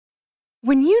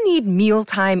When you need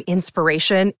mealtime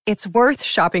inspiration, it's worth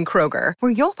shopping Kroger,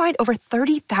 where you'll find over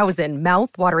 30,000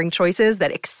 mouth-watering choices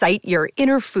that excite your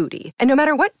inner foodie. And no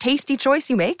matter what tasty choice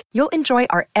you make, you'll enjoy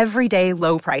our everyday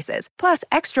low prices, plus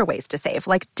extra ways to save,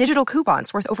 like digital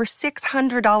coupons worth over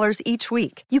 $600 each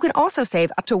week. You can also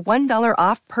save up to $1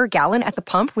 off per gallon at the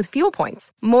pump with fuel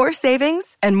points. More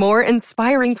savings and more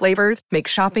inspiring flavors make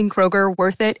shopping Kroger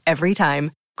worth it every time.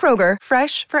 Kroger,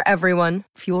 fresh for everyone.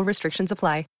 Fuel restrictions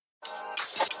apply.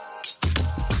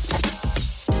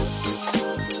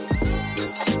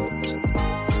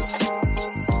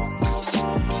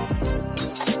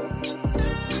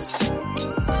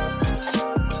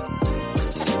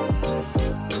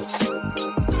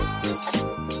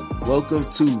 Welcome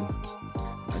to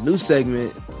a new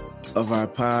segment of our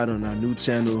pod on our new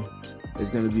channel.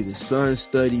 It's going to be the Sun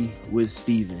Study with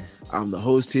Steven. I'm the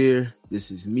host here.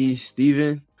 This is me,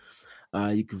 Steven.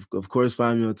 You can, of course,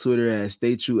 find me on Twitter at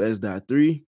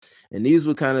StayTrueS.3. And these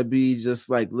will kind of be just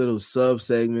like little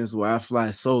sub-segments where I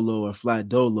fly solo or fly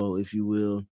dolo, if you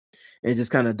will, and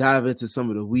just kind of dive into some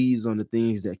of the weeds on the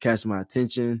things that catch my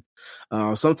attention.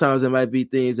 Sometimes it might be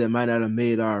things that might not have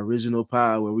made our original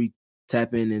pod where we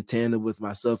tap in tandem with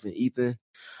myself and Ethan.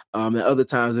 And other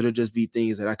times it'll just be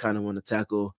things that I kind of want to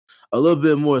tackle a little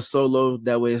bit more solo.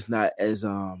 That way it's not as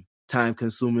time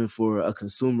consuming for a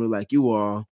consumer like you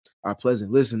all, our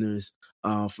pleasant listeners,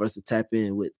 for us to tap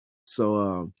in with.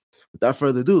 So without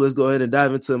further ado, let's go ahead and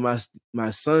dive into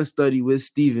my Sun Study with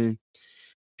Steven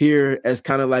here as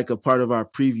kind of like a part of our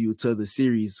preview to the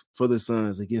series for the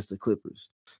Suns against the Clippers.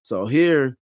 So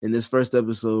here in this first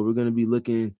episode, we're going to be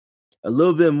looking a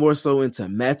little bit more so into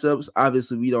matchups.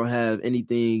 Obviously, we don't have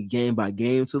anything game by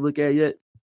game to look at yet.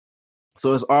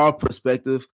 So it's all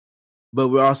perspective, but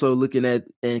we're also looking at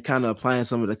and kind of applying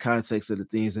some of the context of the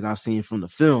things that I've seen from the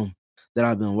film that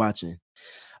I've been watching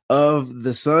of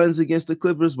the Suns against the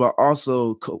Clippers, but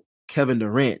also Kevin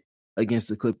Durant against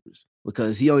the Clippers,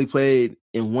 because he only played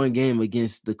in one game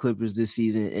against the Clippers this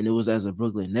season, and it was as a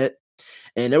Brooklyn Net.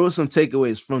 And there were some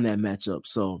takeaways from that matchup.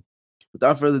 So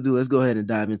without further ado, let's go ahead and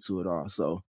dive into it all.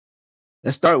 So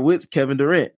let's start with Kevin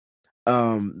Durant,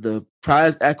 the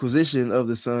prized acquisition of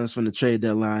the Suns from the trade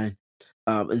deadline.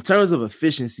 In terms of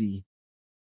efficiency,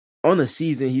 on the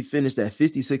season, he finished at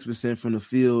 56% from the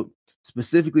field.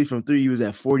 Specifically from three, he was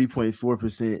at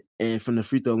 40.4%. And from the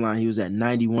free throw line, he was at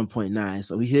 91.9%.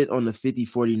 So he hit on the 50,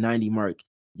 40, 90 mark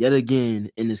yet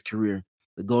again in his career,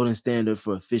 the golden standard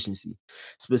for efficiency.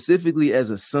 Specifically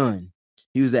as a Sun,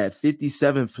 he was at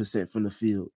 57% from the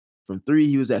field. From three,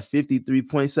 he was at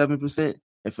 53.7%.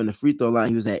 And from the free throw line,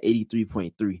 he was at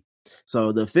 83.3%.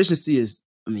 So the efficiency is,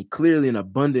 clearly and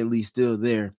abundantly still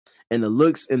there. And the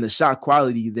looks and the shot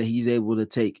quality that he's able to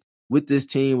take with this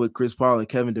team, with Chris Paul and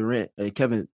Kevin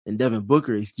and Devin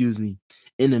Booker, in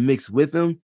the mix with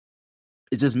him,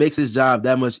 it just makes his job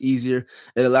that much easier.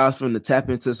 It allows for him to tap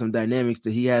into some dynamics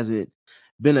that he hasn't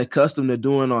been accustomed to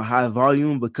doing on high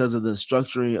volume because of the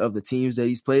structuring of the teams that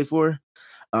he's played for.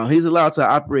 He's allowed to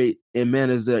operate in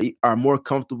manners that are more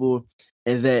comfortable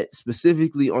and that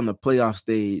specifically on the playoff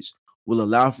stage will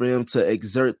allow for him to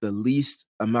exert the least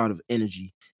amount of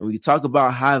energy. And when you talk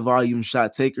about high volume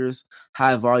shot takers,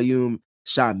 high volume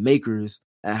shot makers,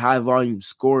 and high volume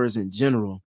scorers in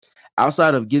general,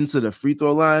 outside of getting to the free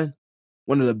throw line,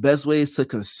 one of the best ways to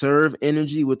conserve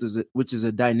energy, which is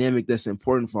a dynamic that's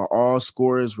important for all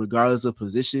scorers, regardless of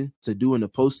position, to do in the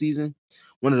postseason,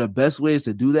 one of the best ways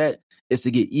to do that is to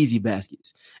get easy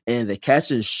baskets. And the catch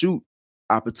and shoot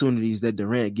opportunities that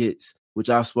Durant gets, which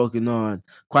I've spoken on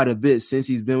quite a bit since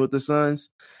he's been with the Suns,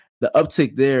 the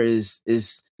uptick there is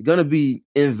going to be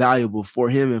invaluable for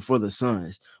him and for the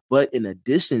Suns. But in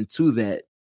addition to that,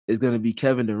 is going to be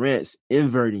Kevin Durant's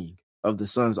inverting of the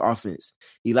Suns offense.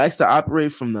 He likes to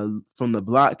operate from the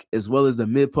block as well as the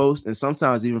mid post, and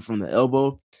sometimes even from the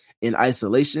elbow in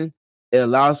isolation. It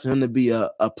allows for him to be a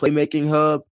playmaking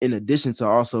hub in addition to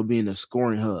also being a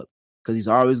scoring hub, because he's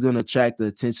always going to attract the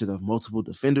attention of multiple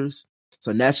defenders.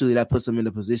 So naturally, that puts him in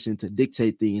a position to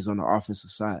dictate things on the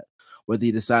offensive side. Whether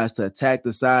he decides to attack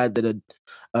the side that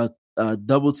a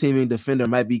double-teaming defender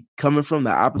might be coming from,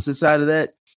 the opposite side of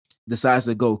that, decides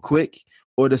to go quick,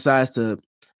 or decides to,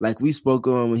 like we spoke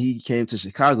on when he came to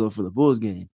Chicago for the Bulls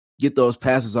game, get those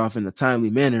passes off in a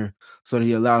timely manner so that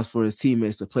he allows for his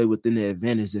teammates to play within the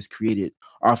advantage that's created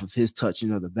off of his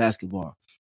touching of the basketball.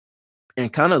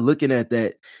 And kind of looking at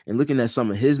that and looking at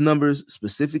some of his numbers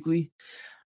specifically,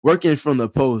 working from the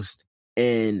post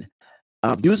and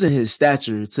using his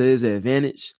stature to his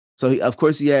advantage. So, he's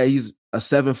a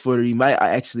 7-footer. He might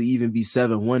actually even be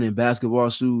 7'1" in basketball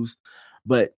shoes.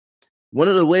 But one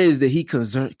of the ways that he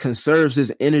conserves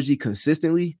his energy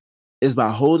consistently is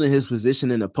by holding his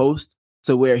position in the post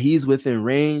to where he's within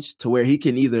range, to where he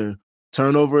can either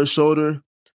turn over a shoulder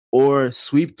or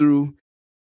sweep through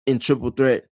in triple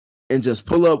threat and just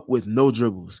pull up with no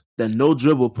dribbles. The no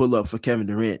dribble pull up for Kevin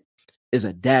Durant is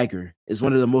a dagger. It's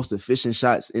one of the most efficient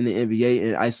shots in the NBA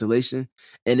in isolation,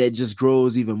 and it just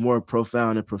grows even more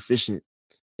profound and proficient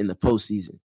in the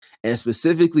postseason. And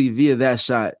specifically via that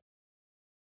shot,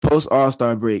 post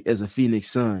All-Star break as a Phoenix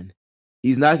Sun,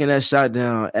 he's knocking that shot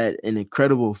down at an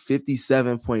incredible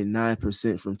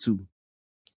 57.9% from two.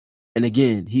 And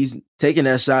again, he's taking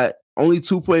that shot only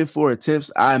 2.4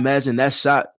 attempts. I imagine that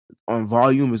shot on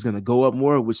volume is going to go up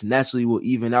more, which naturally will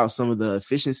even out some of the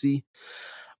efficiency.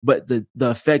 But the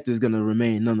effect is going to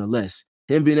remain nonetheless.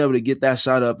 Him being able to get that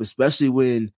shot up, especially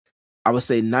when I would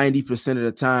say 90% of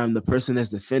the time the person that's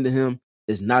defending him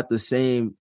is not the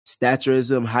same stature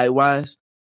as him height-wise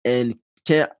and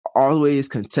can't always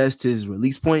contest his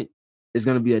release point, is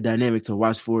going to be a dynamic to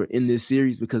watch for in this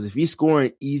series, because if he's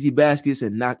scoring easy baskets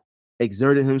and not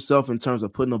exerting himself in terms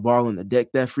of putting the ball on the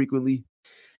deck that frequently,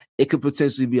 it could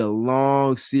potentially be a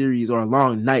long series or a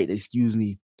long night,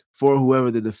 for whoever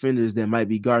the defenders that might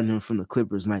be guarding him from the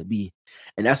Clippers might be.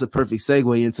 And that's a perfect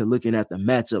segue into looking at the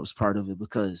matchups part of it,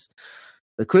 because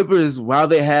the Clippers, while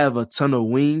they have a ton of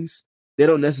wings, they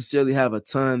don't necessarily have a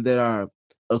ton that are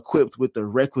equipped with the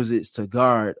requisites to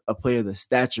guard a player the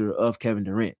stature of Kevin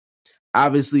Durant.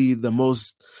 Obviously, the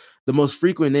most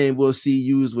frequent name we'll see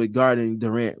used with guarding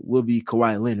Durant will be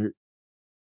Kawhi Leonard.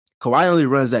 Kawhi only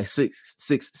runs at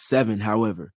 6'7",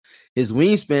 however. His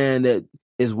wingspan that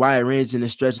is wide-ranging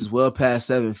and stretches well past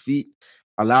 7 feet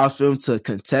allows for him to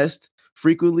contest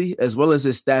frequently, as well as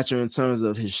his stature in terms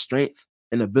of his strength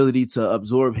and ability to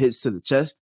absorb hits to the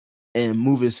chest and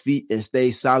move his feet and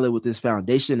stay solid with his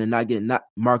foundation and not get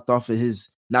knocked off of his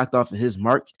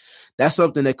mark. That's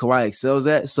something that Kawhi excels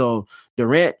at. So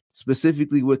Durant,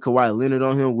 specifically with Kawhi Leonard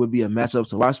on him, would be a matchup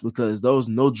to watch, because those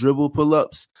no dribble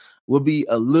pull-ups will be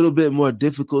a little bit more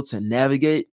difficult to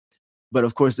navigate. But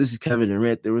of course, this is Kevin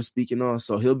Durant that we're speaking on,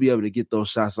 so he'll be able to get those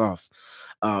shots off.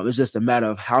 It's just a matter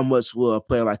of how much will a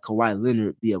player like Kawhi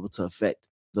Leonard be able to affect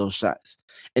those shots.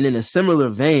 And in a similar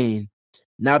vein,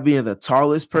 not being the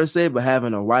tallest per se, but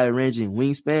having a wide-ranging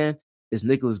wingspan, is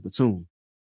Nicholas Batum.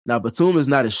 Now, Batum is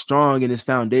not as strong in his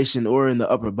foundation or in the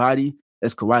upper body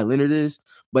as Kawhi Leonard is,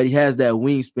 but he has that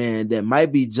wingspan that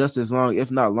might be just as long,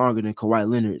 if not longer, than Kawhi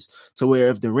Leonard's, to where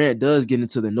if Durant does get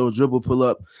into the no-dribble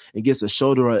pull-up and gets a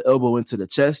shoulder or elbow into the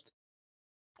chest,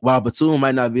 while Batum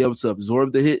might not be able to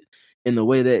absorb the hit in the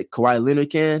way that Kawhi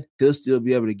Leonard can, he'll still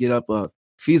be able to get up a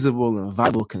feasible and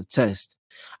viable contest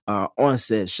on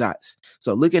said shots.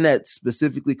 So looking at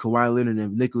specifically Kawhi Leonard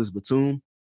and Nicholas Batum,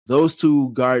 those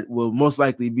two guard will most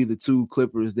likely be the two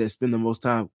Clippers that spend the most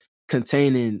time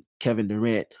containing Kevin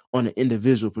Durant on an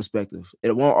individual perspective.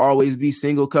 It won't always be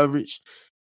single coverage,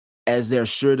 as they're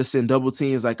sure to send double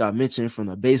teams, like I mentioned, from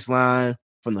the baseline,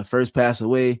 from the first pass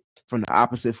away, from the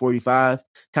opposite 45,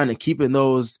 kind of keeping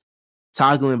those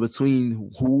toggling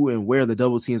between who and where the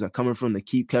double teams are coming from to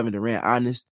keep Kevin Durant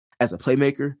honest as a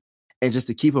playmaker, and just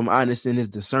to keep him honest in his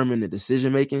discernment and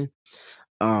decision-making.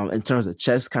 In terms of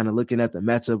chess, kind of looking at the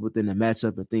matchup within the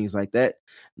matchup and things like that.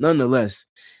 Nonetheless,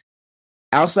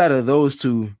 outside of those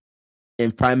two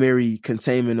in primary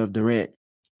containment of Durant,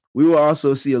 we will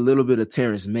also see a little bit of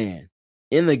Terrence Mann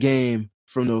in the game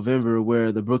from November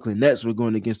where the Brooklyn Nets were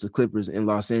going against the Clippers in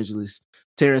Los Angeles.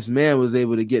 Terrence Mann was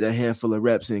able to get a handful of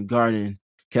reps in guarding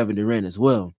Kevin Durant as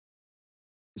well.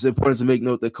 It's important to make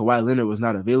note that Kawhi Leonard was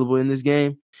not available in this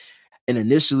game. And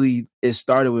initially, it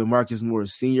started with Marcus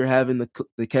Morris Sr. having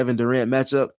the Kevin Durant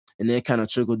matchup, and then kind of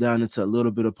trickled down into a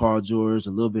little bit of Paul George,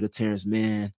 a little bit of Terrence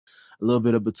Mann, a little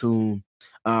bit of Batum.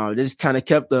 They just kind of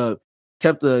kept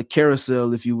the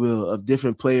carousel, if you will, of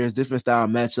different players, different style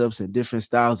matchups, and different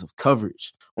styles of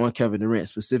coverage on Kevin Durant,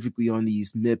 specifically on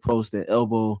these mid-post and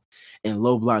elbow and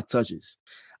low block touches.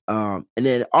 And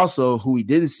then also, who we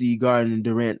didn't see guarding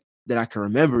Durant that I can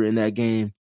remember in that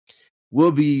game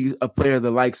will be a player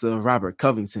the likes of Robert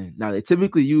Covington. Now, they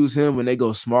typically use him when they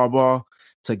go small ball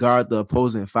to guard the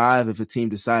opposing five if a team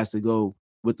decides to go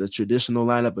with the traditional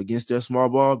lineup against their small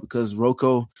ball, because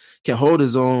Rocco can hold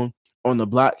his own on the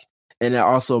block, and that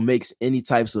also makes any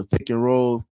types of pick and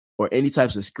roll or any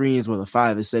types of screens where the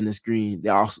five is setting a screen, they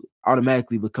also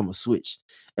automatically become a switch.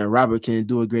 And Robert can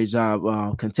do a great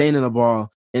job containing the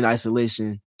ball in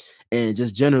isolation and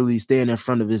just generally staying in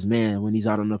front of his man when he's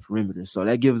out on the perimeter. So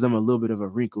that gives them a little bit of a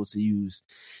wrinkle to use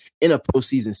in a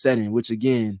postseason setting, which,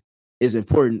 again, is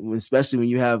important, especially when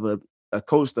you have a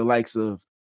coach the likes of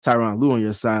Tyronn Lue on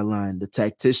your sideline, the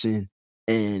tactician,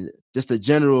 and just a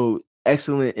general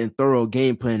excellent and thorough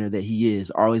game planner that he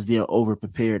is, always being over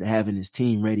prepared, having his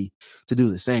team ready to do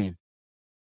the same.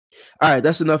 All right,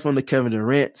 that's enough on the Kevin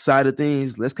Durant side of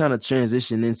things. Let's kind of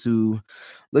transition into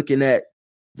looking at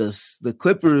the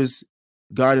Clippers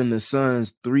guarding the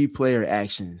Suns' 3-player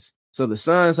actions. So the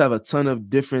Suns have a ton of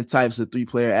different types of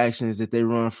 3-player actions that they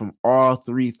run from all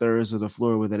 3/3 of the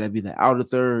floor, whether that be the outer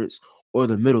thirds or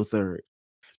the middle third.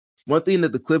 One thing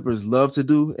that the Clippers love to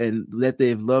do, and that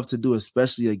they've loved to do,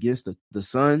 especially against the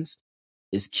Suns,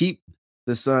 is keep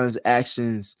the Suns'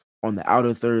 actions on the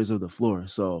outer thirds of the floor.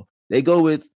 So they go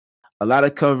with a lot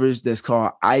of coverage that's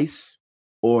called ice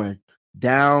or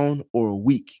down or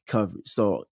weak coverage.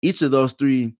 So each of those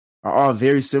three are all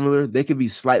very similar. They could be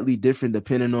slightly different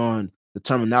depending on the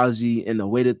terminology and the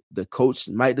way that the coach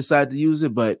might decide to use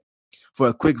it. But for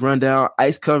a quick rundown,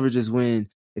 ice coverage is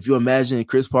when, if you imagine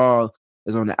Chris Paul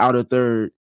is on the outer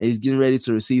third and he's getting ready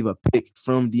to receive a pick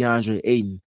from DeAndre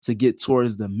Ayton to get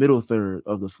towards the middle third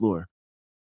of the floor.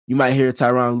 You might hear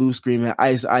Tyronn Lue screaming,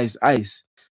 ice, ice, ice.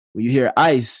 When you hear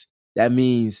ice, that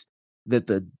means that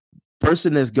the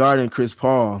person that's guarding Chris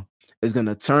Paul is going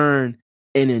to turn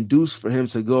and induce for him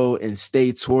to go and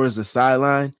stay towards the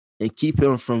sideline and keep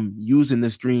him from using the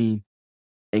screen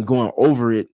and going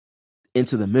over it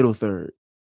into the middle third.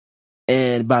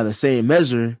 And by the same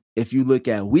measure, if you look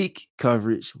at weak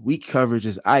coverage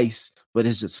is ice, but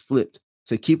it's just flipped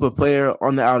to keep a player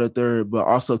on the outer third, but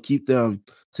also keep them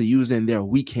to using their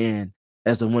weak hand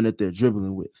as the one that they're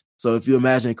dribbling with. So if you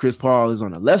imagine Chris Paul is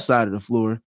on the left side of the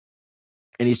floor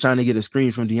and he's trying to get a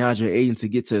screen from DeAndre Ayton to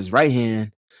get to his right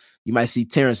hand, you might see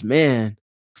Terrence Mann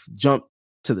jump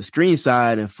to the screen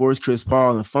side and force Chris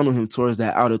Paul and funnel him towards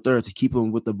that outer third to keep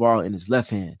him with the ball in his left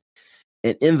hand.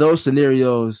 And in those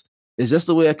scenarios, it's just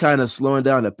a way of kind of slowing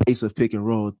down the pace of pick and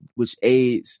roll, which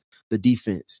aids the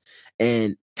defense.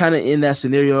 And kind of in that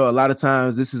scenario, a lot of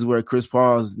times this is where Chris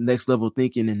Paul's next level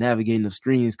thinking and navigating the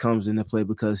screens comes into play,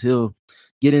 because he'll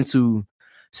get into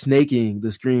snaking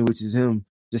the screen, which is him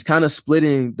just kind of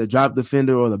splitting the drop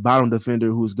defender or the bottom defender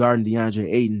who's guarding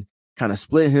DeAndre Ayton, kind of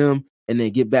split him and then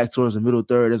get back towards the middle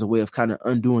third as a way of kind of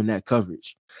undoing that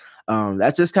coverage.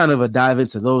 That's just kind of a dive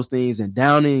into those things. And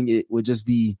downing, it would just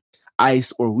be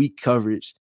ice or weak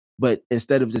coverage. But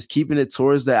instead of just keeping it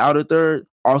towards the outer third,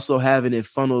 also having it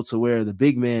funneled to where the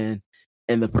big man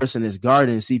and the person that's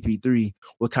guarding CP3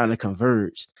 will kind of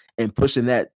converge and pushing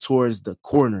that towards the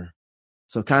corner.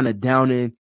 So kind of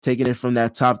downing, taking it from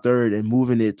that top third and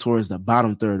moving it towards the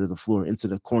bottom third of the floor into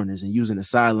the corners and using the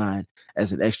sideline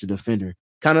as an extra defender.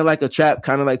 Kind of like a trap,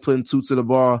 kind of like putting two to the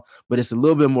ball, but it's a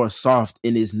little bit more soft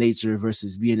in its nature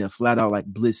versus being a flat out like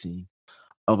blitzing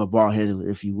of a ball handler,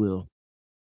 if you will.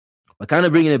 But kind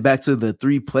of bringing it back to the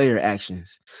 3-player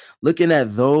actions. Looking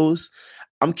at those,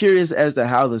 I'm curious as to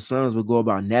how the Suns would go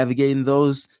about navigating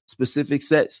those specific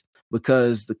sets,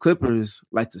 because the Clippers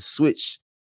like to switch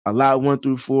a lot 1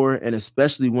 through 4 and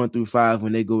especially 1 through 5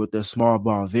 when they go with their small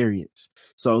ball variants.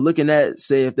 So looking at,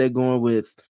 say, if they're going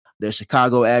with their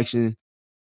Chicago action,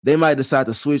 they might decide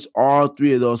to switch all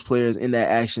 3 of those players in that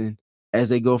action as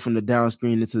they go from the down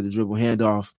screen into the dribble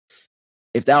handoff.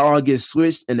 If that all gets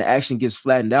switched and the action gets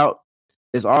flattened out,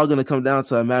 it's all going to come down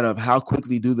to a matter of how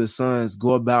quickly do the Suns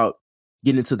go about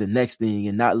getting to the next thing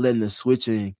and not letting the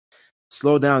switching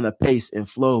slow down the pace and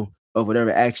flow of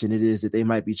whatever action it is that they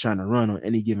might be trying to run on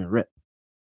any given rep.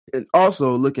 And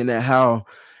also looking at how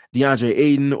DeAndre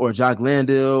Ayton or Jock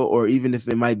Landale, or even if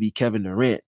it might be Kevin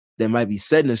Durant that might be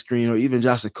setting a screen, or even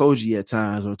Josh Okogie at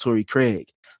times, or Torrey Craig,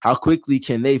 how quickly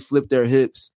can they flip their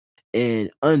hips and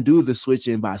undo the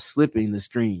switching by slipping the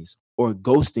screens or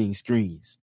ghosting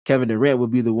screens? Kevin Durant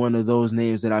would be the one of those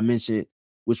names that I mentioned,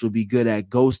 which would be good at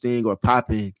ghosting or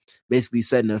popping, basically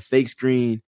setting a fake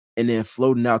screen and then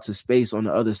floating out to space on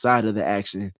the other side of the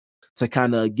action to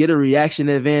kind of get a reaction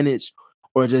advantage,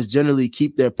 or just generally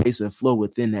keep their pace and flow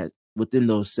within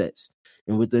those sets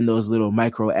and within those little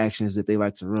micro actions that they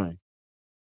like to run.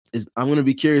 I'm going to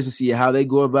be curious to see how they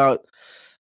go about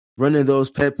running those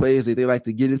pet plays that they like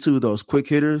to get into, those quick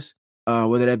hitters,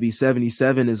 whether that be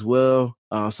 77 as well,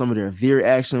 some of their veer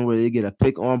action where they get a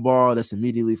pick on ball that's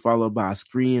immediately followed by a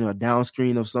screen or down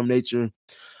screen of some nature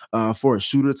for a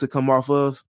shooter to come off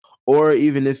of, or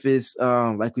even if it's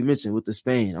like we mentioned with the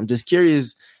Spain. I'm just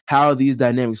curious how these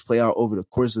dynamics play out over the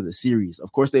course of the series.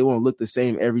 Of course, they won't look the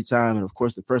same every time, and of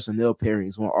course, the personnel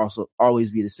pairings won't also always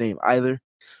be the same either.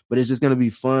 But it's just going to be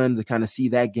fun to kind of see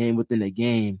that game within the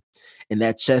game and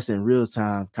that chess in real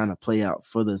time kind of play out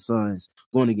for the Suns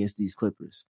going against these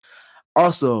Clippers.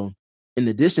 Also, in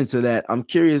addition to that, I'm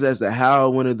curious as to how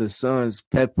one of the Suns'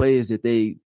 pet plays that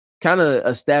they kind of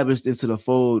established into the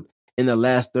fold in the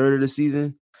last third of the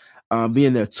season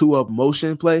being their 2-up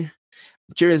motion play.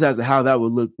 I'm curious as to how that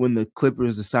would look when the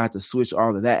Clippers decide to switch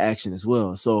all of that action as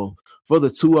well. So for the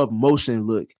 2-up motion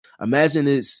look, imagine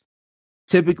it's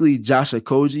typically Josh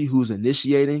Okogie who's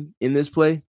initiating in this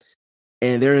play,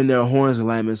 and they're in their horns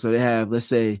alignment. So they have, let's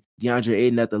say, DeAndre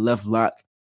Ayton at the left block,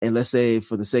 and let's say,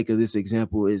 for the sake of this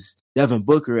example, is Devin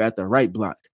Booker at the right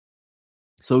block.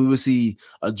 So we would see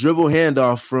a dribble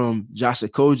handoff from Josh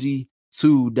Okogie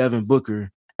to Devin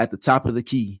Booker at the top of the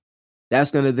key.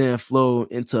 That's going to then flow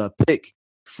into a pick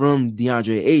from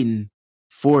DeAndre Ayton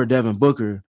for Devin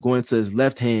Booker going to his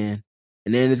left hand,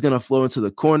 and then it's going to flow into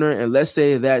the corner, and let's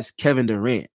say that's Kevin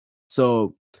Durant.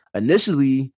 So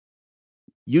initially,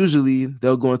 usually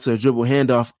they'll go into a dribble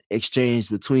handoff exchange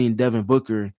between Devin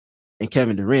Booker and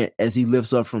Kevin Durant as he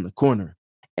lifts up from the corner.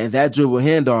 And that dribble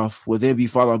handoff will then be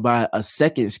followed by a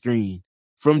second screen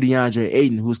from DeAndre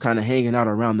Ayton, who's kind of hanging out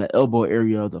around the elbow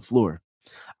area of the floor.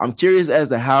 I'm curious as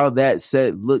to how that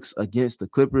set looks against the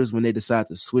Clippers when they decide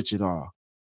to switch it all,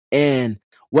 and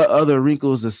what other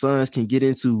wrinkles the Suns can get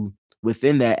into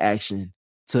within that action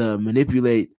to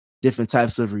manipulate different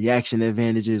types of reaction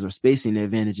advantages or spacing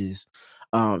advantages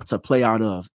to play out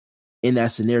of in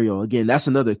that scenario. Again, that's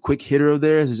another quick hitter of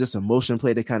theirs. It's just a motion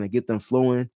play to kind of get them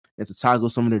flowing and to toggle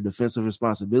some of their defensive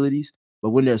responsibilities. But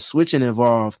when they're switching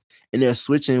involved and they're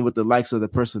switching with the likes of the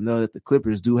personnel that the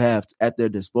Clippers do have at their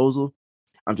disposal,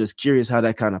 I'm just curious how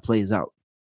that kind of plays out.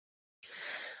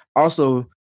 Also,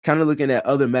 kind of looking at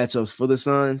other matchups for the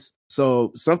Suns.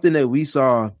 So something that we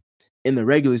saw in the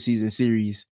regular season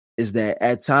series is that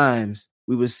at times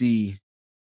we would see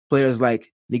players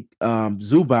like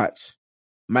Zubac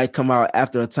might come out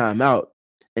after a timeout,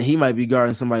 and he might be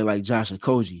guarding somebody like Josh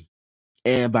Okogie.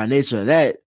 And by nature of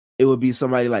that, it would be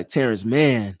somebody like Terrence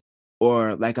Mann,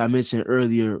 or like I mentioned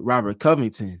earlier, Robert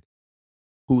Covington,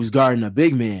 who's guarding a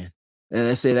big man. And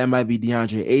let's say that might be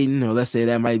DeAndre Ayton, or let's say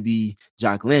that might be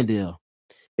Jock Landale.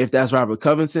 If that's Robert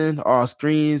Covington, all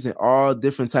screens and all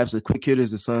different types of quick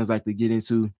hitters the Suns like to get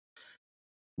into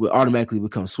will automatically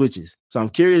become switches. So I'm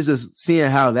curious just seeing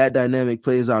how that dynamic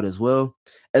plays out as well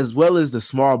as the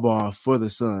small ball for the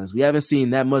Suns. We haven't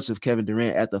seen that much of Kevin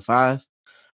Durant at the 5,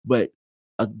 but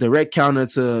a direct counter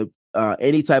to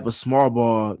any type of small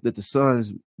ball that the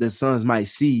Suns might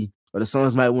see or the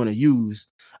Suns might want to use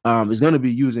is going to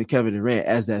be using Kevin Durant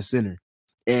as that center.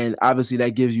 And obviously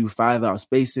that gives you 5-out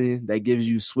spacing, that gives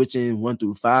you switching 1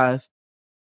 through 5,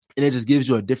 and it just gives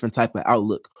you a different type of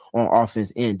outlook on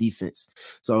offense and defense.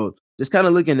 So just kind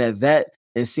of looking at that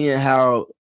and seeing how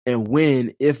and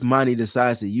when, if Monty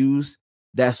decides to use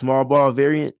that small ball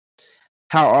variant,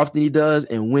 how often he does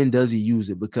and when does he use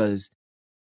it. Because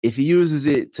if he uses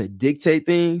it to dictate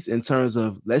things in terms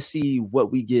of, let's see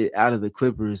what we get out of the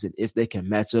Clippers and if they can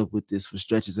match up with this for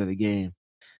stretches of the game,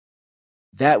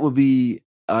 that would be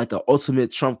like an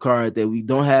ultimate trump card that we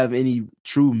don't have any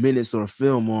true minutes or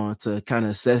film on to kind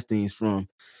of assess things from.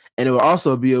 And it will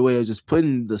also be a way of just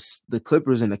putting the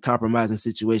Clippers in a compromising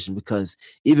situation, because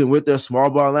even with their small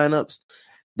ball lineups,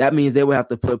 that means they would have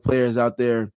to put players out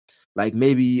there like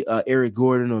maybe Eric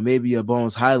Gordon or maybe a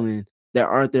Bones Highland that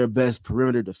aren't their best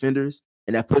perimeter defenders.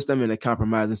 And that puts them in a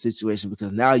compromising situation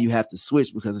because now you have to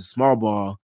switch because it's small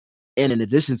ball. And in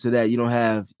addition to that, you don't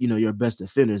have, your best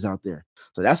defenders out there.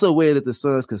 So that's a way that the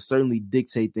Suns can certainly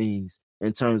dictate things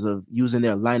in terms of using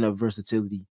their lineup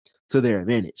versatility to their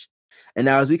advantage. And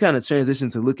now as we kind of transition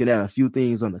to looking at a few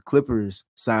things on the Clippers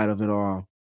side of it all,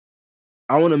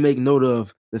 I want to make note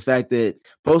of the fact that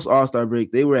post All-Star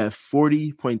break, they were at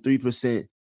 40.3%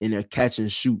 in their catch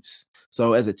and shoots.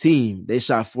 So as a team, they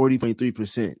shot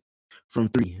 40.3% from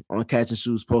 3 on catch and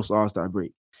shoots post All-Star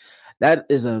break. That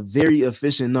is a very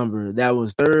efficient number. That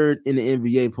was 3rd in the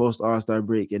NBA post All-Star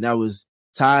break, and that was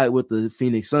tied with the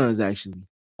Phoenix Suns, actually.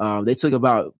 They took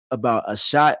about a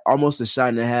shot, almost a shot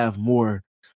and a half more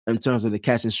in terms of the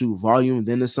catch and shoot volume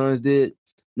than the Suns did.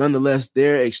 Nonetheless,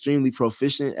 they're extremely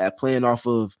proficient at playing off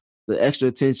of the extra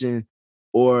attention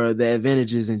or the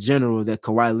advantages in general that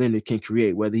Kawhi Leonard can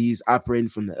create, whether he's operating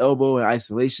from the elbow in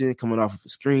isolation, coming off of a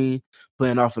screen,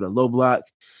 playing off of the low block,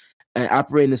 and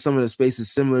operating in some of the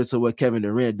spaces similar to what Kevin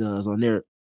Durant does on their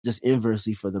just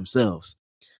inversely for themselves.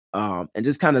 And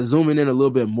just kind of zooming in a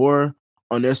little bit more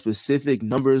on their specific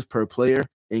numbers per player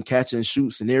in catch and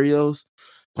shoot scenarios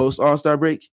post All-Star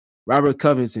break, Robert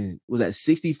Covington was at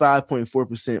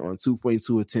 65.4% on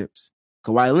 2.2 attempts.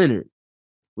 Kawhi Leonard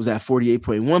was at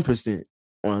 48.1%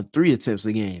 on 3 attempts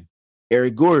a game.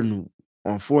 Eric Gordon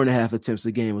on 4.5 attempts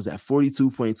a game was at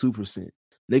 42.2%.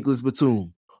 Nicholas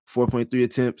Batum, 4.3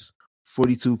 attempts,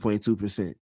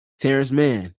 42.2%. Terrence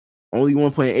Mann, only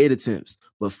 1.8 attempts,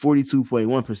 but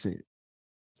 42.1%.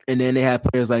 And then they had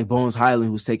players like Bones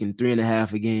Highland, who's taking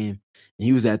 3.5 a game, and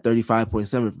he was at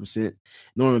 35.7%.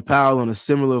 Norman Powell on a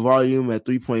similar volume at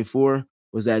 3.4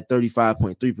 was at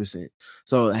 35.3%.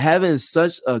 So having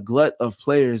such a glut of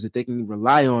players that they can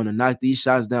rely on to knock these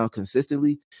shots down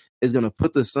consistently is going to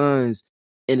put the Suns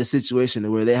in a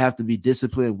situation where they have to be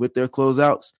disciplined with their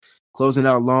closeouts, closing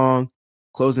out long,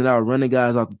 closing out, running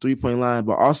guys off the three-point line,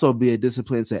 but also be a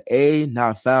discipline to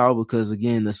not foul, because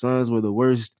again, the Suns were the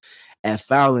worst at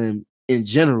fouling in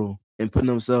general and putting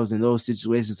themselves in those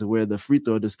situations to where the free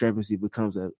throw discrepancy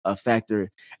becomes a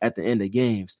factor at the end of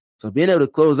games. So being able to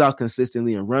close out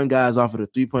consistently and run guys off of the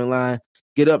three-point line,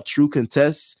 get up true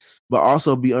contests, but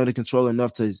also be under control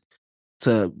enough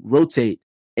to rotate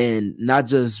and not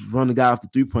just run the guy off the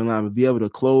three-point line, but be able to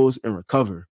close and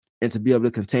recover and to be able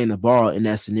to contain the ball in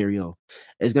that scenario.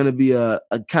 It's going to be a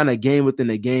kind of game within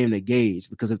a game to gauge,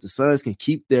 because if the Suns can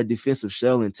keep their defensive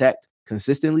shell intact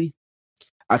consistently,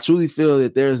 I truly feel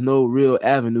that there's no real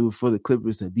avenue for the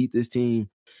Clippers to beat this team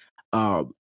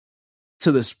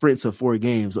to the sprints of 4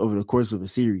 games over the course of a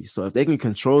series. So if they can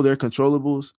control their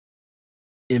controllables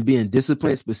and being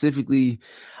disciplined, specifically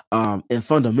in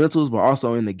fundamentals, but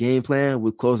also in the game plan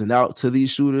with closing out to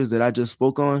these shooters that I just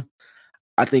spoke on,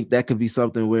 I think that could be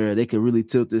something where they could really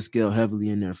tilt this scale heavily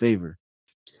in their favor.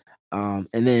 And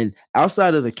then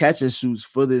outside of the catch and shoots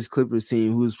for this Clippers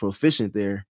team who's proficient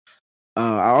there,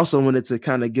 I also wanted to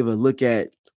kind of give a look at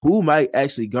who might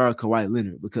actually guard Kawhi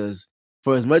Leonard, because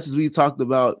for as much as we talked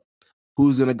about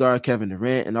who's going to guard Kevin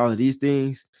Durant and all of these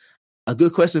things, a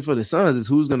good question for the Suns is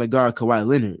who's going to guard Kawhi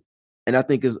Leonard. And I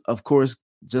think is, of course,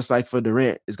 just like for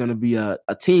Durant, it's going to be a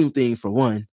team thing for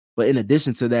one. But in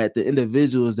addition to that, the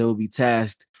individuals that will be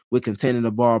tasked with containing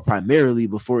the ball primarily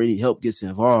before any help gets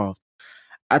involved.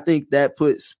 I think that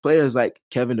puts players like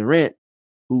Kevin Durant,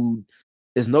 who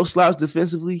is no slouch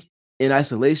defensively, in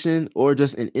isolation or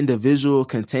just an individual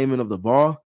containment of the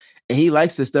ball. And he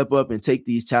likes to step up and take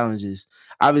these challenges.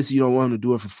 Obviously, you don't want him to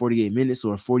do it for 48 minutes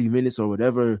or 40 minutes or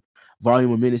whatever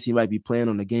volume of minutes he might be playing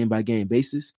on a game-by-game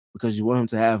basis, because you want him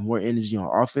to have more energy on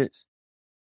offense.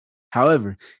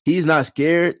 However, he's not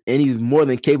scared, and he's more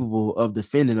than capable of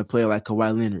defending a player like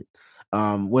Kawhi Leonard,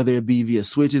 whether it be via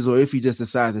switches or if he just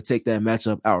decides to take that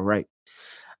matchup outright.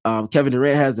 Kevin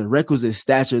Durant has the requisite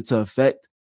stature to affect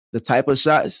the type of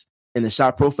shots and the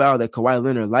shot profile that Kawhi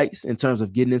Leonard likes, in terms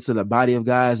of getting into the body of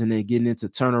guys and then getting into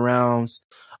turnarounds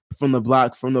from the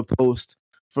block, from the post,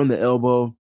 from the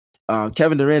elbow.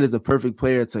 Kevin Durant is a perfect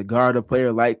player to guard a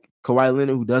player like Kawhi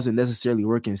Leonard, who doesn't necessarily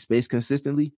work in space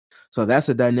consistently. So that's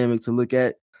a dynamic to look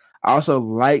at. I also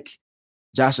like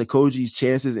Josh Okogie's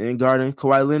chances in guarding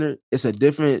Kawhi Leonard. It's a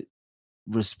different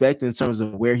respect in terms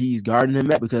of where he's guarding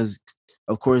him at, because,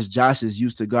 of course, Josh is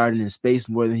used to guarding in space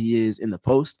more than he is in the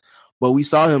post. But we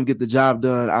saw him get the job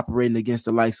done operating against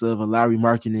the likes of a Lauri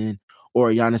Markkanen or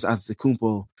Giannis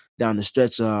Antetokounmpo down the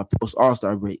stretch post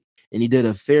All-Star break. And he did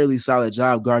a fairly solid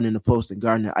job guarding the post and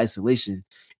guarding the isolation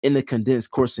in the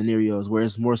condensed court scenarios, where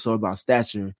it's more so about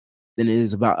stature than it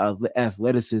is about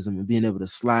athleticism and being able to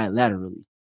slide laterally.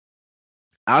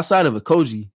 Outside of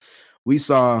Okogie, we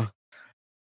saw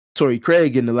Torrey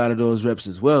Craig getting a lot of those reps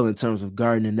as well in terms of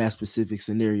guarding in that specific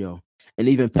scenario. And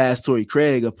even past Torrey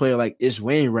Craig, a player like Ish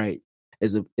Wainwright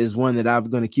is one that I'm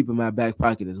going to keep in my back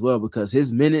pocket as well, because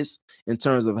his minutes in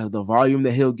terms of the volume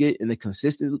that he'll get and the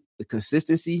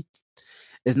consistency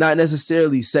is not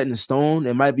necessarily set in stone.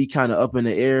 It might be kind of up in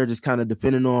the air, just kind of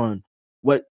depending on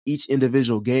what each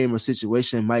individual game or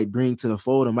situation might bring to the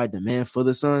fold or might demand for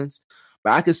the Suns.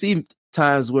 But I could see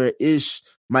times where Ish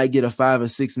might get a 5 or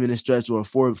 6 minute stretch or a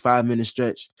 4 or 5 minute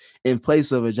stretch in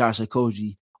place of a Josh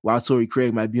Okogie, while Torrey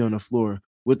Craig might be on the floor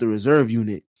with the reserve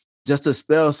unit, just to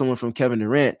spell someone from Kevin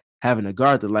Durant having to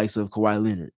guard the likes of Kawhi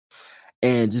Leonard.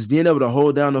 And just being able to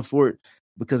hold down the fort,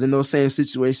 because in those same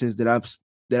situations that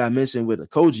I mentioned with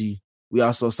Okogie, we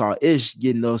also saw Ish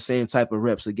getting those same type of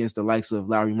reps against the likes of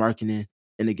Lauri Markkanen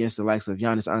and against the likes of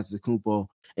Giannis Antetokounmpo,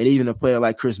 and even a player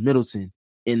like Chris Middleton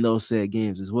in those said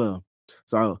games as well.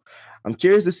 So I'm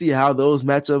curious to see how those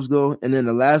matchups go. And then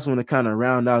the last one to kind of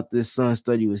round out this Suns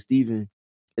study with Steven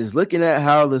is looking at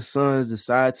how the Suns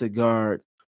decide to guard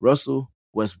Russell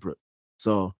Westbrook.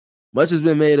 So much has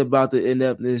been made about the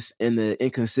ineptness and the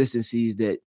inconsistencies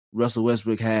that Russell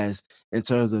Westbrook has in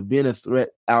terms of being a threat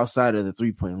outside of the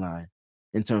three-point line,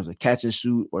 in terms of catch and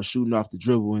shoot or shooting off the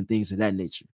dribble and things of that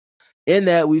nature. In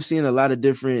that, we've seen a lot of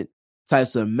different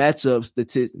types of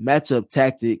matchup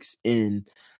tactics and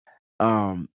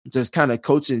just kind of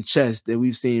coaching chess that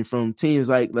we've seen from teams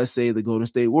like, let's say, the Golden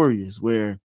State Warriors,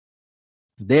 where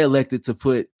they elected to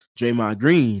put Draymond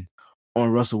Green on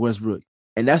Russell Westbrook.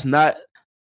 And that's not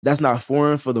that's not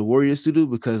foreign for the Warriors to do,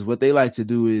 because what they like to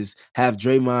do is have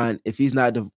Draymond, if he's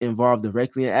not involved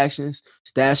directly in actions,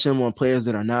 stash him on players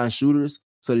that are non-shooters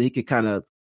so that he could kind of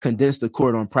condense the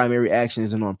court on primary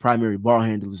actions and on primary ball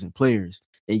handlers and players,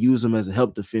 and use them as a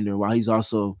help defender while he's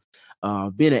also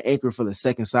being an anchor for the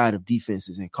second side of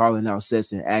defenses and calling out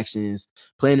sets and actions,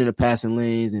 playing in the passing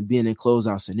lanes, and being in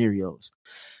closeout scenarios.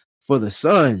 For the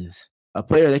Suns, a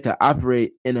player that could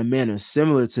operate in a manner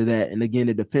similar to that, and again,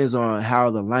 it depends on how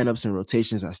the lineups and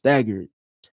rotations are staggered,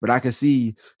 but I can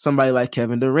see somebody like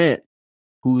Kevin Durant,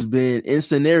 who's been in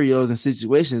scenarios and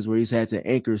situations where he's had to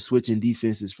anchor switching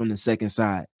defenses from the second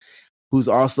side, who's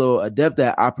also adept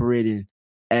at operating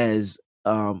as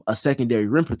a secondary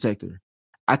rim protector.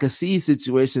 I could see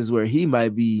situations where he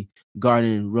might be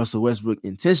guarding Russell Westbrook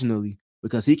intentionally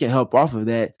because he can help off of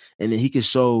that, and then he can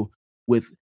show with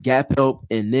gap help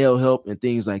and nail help and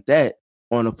things like that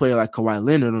on a player like Kawhi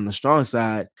Leonard on the strong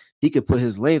side. He could put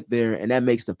his length there, and that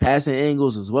makes the passing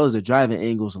angles as well as the driving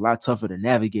angles a lot tougher to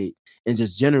navigate and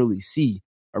just generally see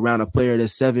around a player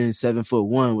that's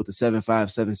 7'1" with a 7'5",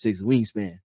 7'6"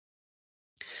 wingspan.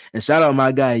 And shout out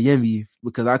my guy Yemi,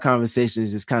 because our conversations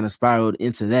just kind of spiraled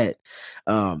into that.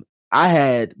 I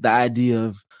had the idea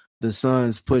of the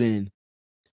Suns putting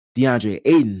DeAndre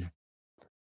Ayton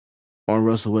on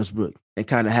Russell Westbrook and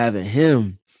kind of having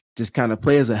him just kind of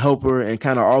play as a helper and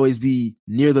kind of always be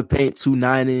near the paint,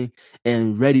 2-9ing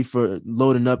and ready for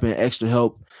loading up and extra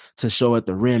help to show at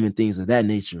the rim and things of that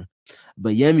nature.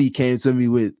 But Yemi came to me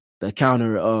with the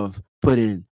counter of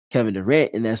putting Kevin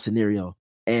Durant in that scenario.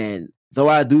 And though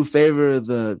I do favor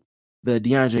the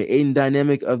DeAndre Ayton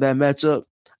dynamic of that matchup,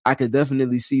 I could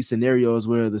definitely see scenarios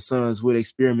where the Suns would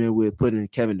experiment with putting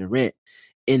Kevin Durant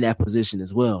in that position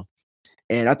as well.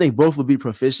 And I think both would be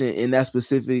proficient in that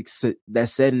specific that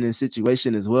setting and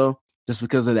situation as well, just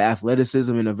because of the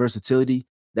athleticism and the versatility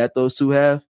that those two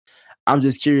have. I'm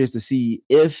just curious to see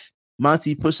if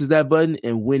Monty pushes that button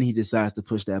and when he decides to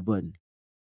push that button.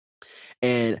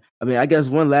 And I mean, I guess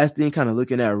one last thing, kind of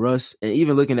looking at Russ and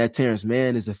even looking at Terrence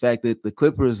Mann, is the fact that the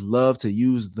Clippers love to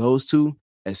use those two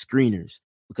as screeners,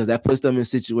 because that puts them in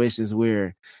situations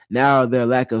where now their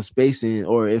lack of spacing,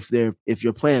 or if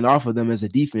you're playing off of them as a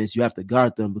defense, you have to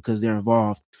guard them because they're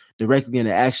involved directly in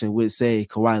the action with, say,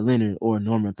 Kawhi Leonard or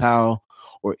Norman Powell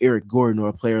or Eric Gordon or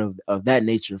a player of that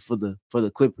nature for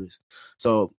the Clippers.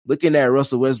 So looking at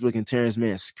Russell Westbrook and Terrence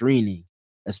Mann screening,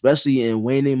 especially in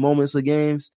waning moments of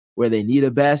games where they need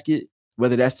a basket,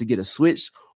 whether that's to get a switch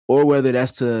or whether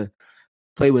that's to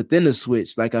play within the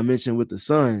switch, like I mentioned with the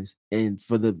Suns, and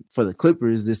for the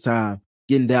Clippers this time,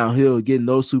 getting downhill, getting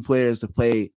those two players to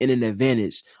play in an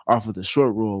advantage off of the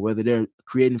short roll, whether they're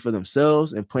creating for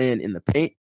themselves and playing in the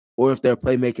paint, or if they're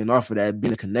playmaking off of that,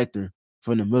 being a connector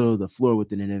from the middle of the floor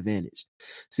within an advantage.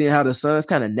 Seeing how the Suns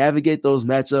kind of navigate those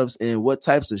matchups and what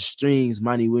types of strings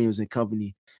Monty Williams and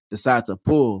company decide to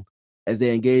pull as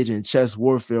they engage in chess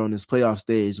warfare on this playoff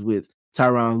stage with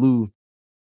Tyronn Lue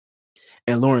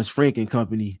and Lawrence Frank and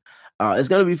company. It's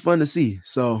going to be fun to see.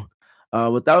 So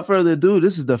without further ado,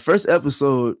 this is the first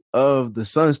episode of the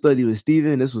Sun Study with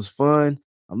Steven. This was fun.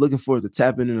 I'm looking forward to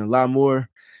tapping in a lot more.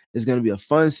 It's going to be a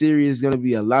fun series. It's going to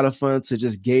be a lot of fun to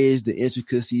just gauge the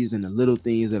intricacies and the little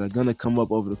things that are going to come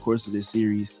up over the course of this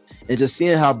series and just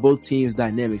seeing how both teams'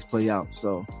 dynamics play out.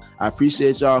 So I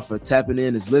appreciate y'all for tapping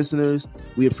in as listeners.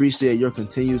 We appreciate your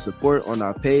continued support on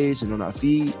our page and on our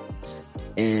feed.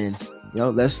 And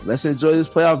let's enjoy this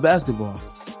playoff basketball.